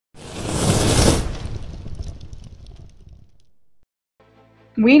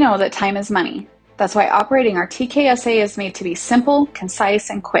We know that time is money. That's why operating our TKSA is made to be simple, concise,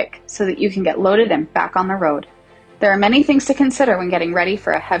 and quick so that you can get loaded and back on the road. There are many things to consider when getting ready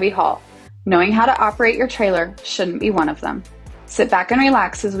for a heavy haul. Knowing how to operate your trailer shouldn't be one of them. Sit back and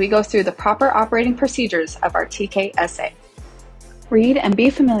relax as we go through the proper operating procedures of our TKSA. Read and be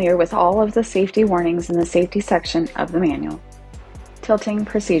familiar with all of the safety warnings in the safety section of the manual. Tilting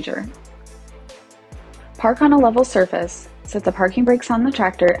procedure. Park on a level surface, set the parking brakes on the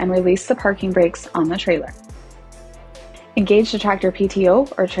tractor and release the parking brakes on the trailer. Engage the tractor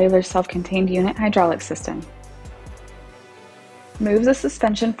PTO or trailer self-contained unit hydraulic system. Move the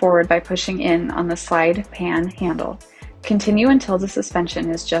suspension forward by pushing in on the slide pan handle. Continue until the suspension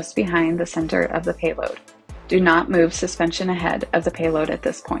is just behind the center of the payload. Do not move suspension ahead of the payload at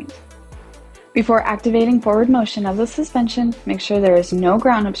this point. Before activating forward motion of the suspension, make sure there is no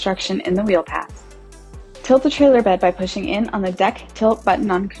ground obstruction in the wheel path. Tilt the trailer bed by pushing in on the deck tilt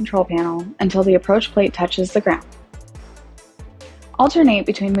button on control panel until the approach plate touches the ground. Alternate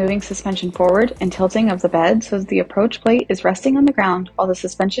between moving suspension forward and tilting of the bed so that the approach plate is resting on the ground while the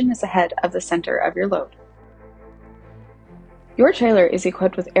suspension is ahead of the center of your load. Your trailer is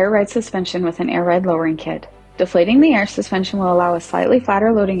equipped with air ride suspension with an air ride lowering kit. Deflating the air suspension will allow a slightly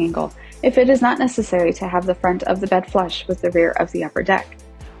flatter loading angle if it is not necessary to have the front of the bed flush with the rear of the upper deck.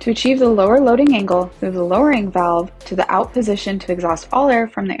 To achieve the lower loading angle, move the lowering valve to the out position to exhaust all air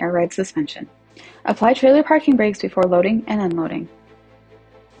from the air ride suspension. Apply trailer parking brakes before loading and unloading.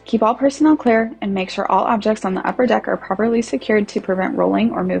 Keep all personnel clear and make sure all objects on the upper deck are properly secured to prevent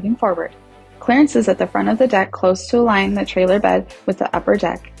rolling or moving forward. Clearance is at the front of the deck close to align the trailer bed with the upper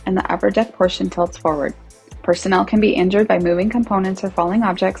deck, and the upper deck portion tilts forward. Personnel can be injured by moving components or falling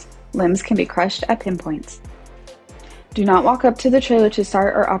objects. Limbs can be crushed at pinpoints. Do not walk up to the trailer to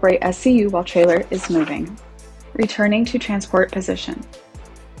start or operate SCU while trailer is moving. Returning to transport position.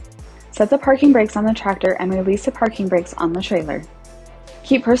 Set the parking brakes on the tractor and release the parking brakes on the trailer.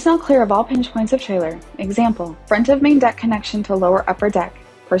 Keep personnel clear of all pinch points of trailer. Example, front of main deck connection to lower upper deck.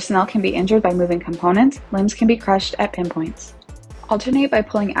 Personnel can be injured by moving components. Limbs can be crushed at pinpoints. Alternate by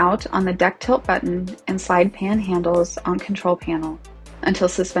pulling out on the deck tilt button and slide pan handles on control panel until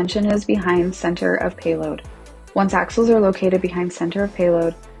suspension is behind center of payload. Once axles are located behind center of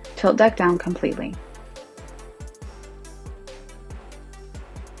payload, tilt deck down completely.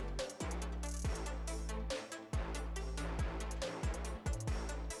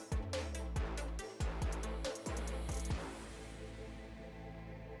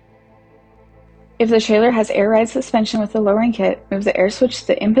 If the trailer has air ride suspension with the lowering kit, move the air switch to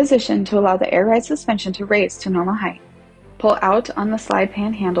the in position to allow the air ride suspension to raise to normal height. Pull out on the slide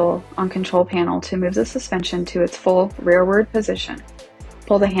pan handle on control panel to move the suspension to its full rearward position.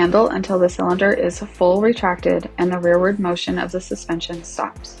 Pull the handle until the cylinder is full retracted and the rearward motion of the suspension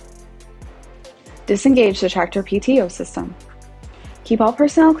stops. Disengage the tractor PTO system. Keep all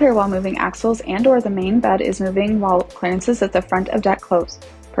personnel clear while moving axles and/or the main bed is moving while clearances at the front of deck close.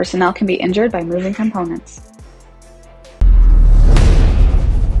 Personnel can be injured by moving components.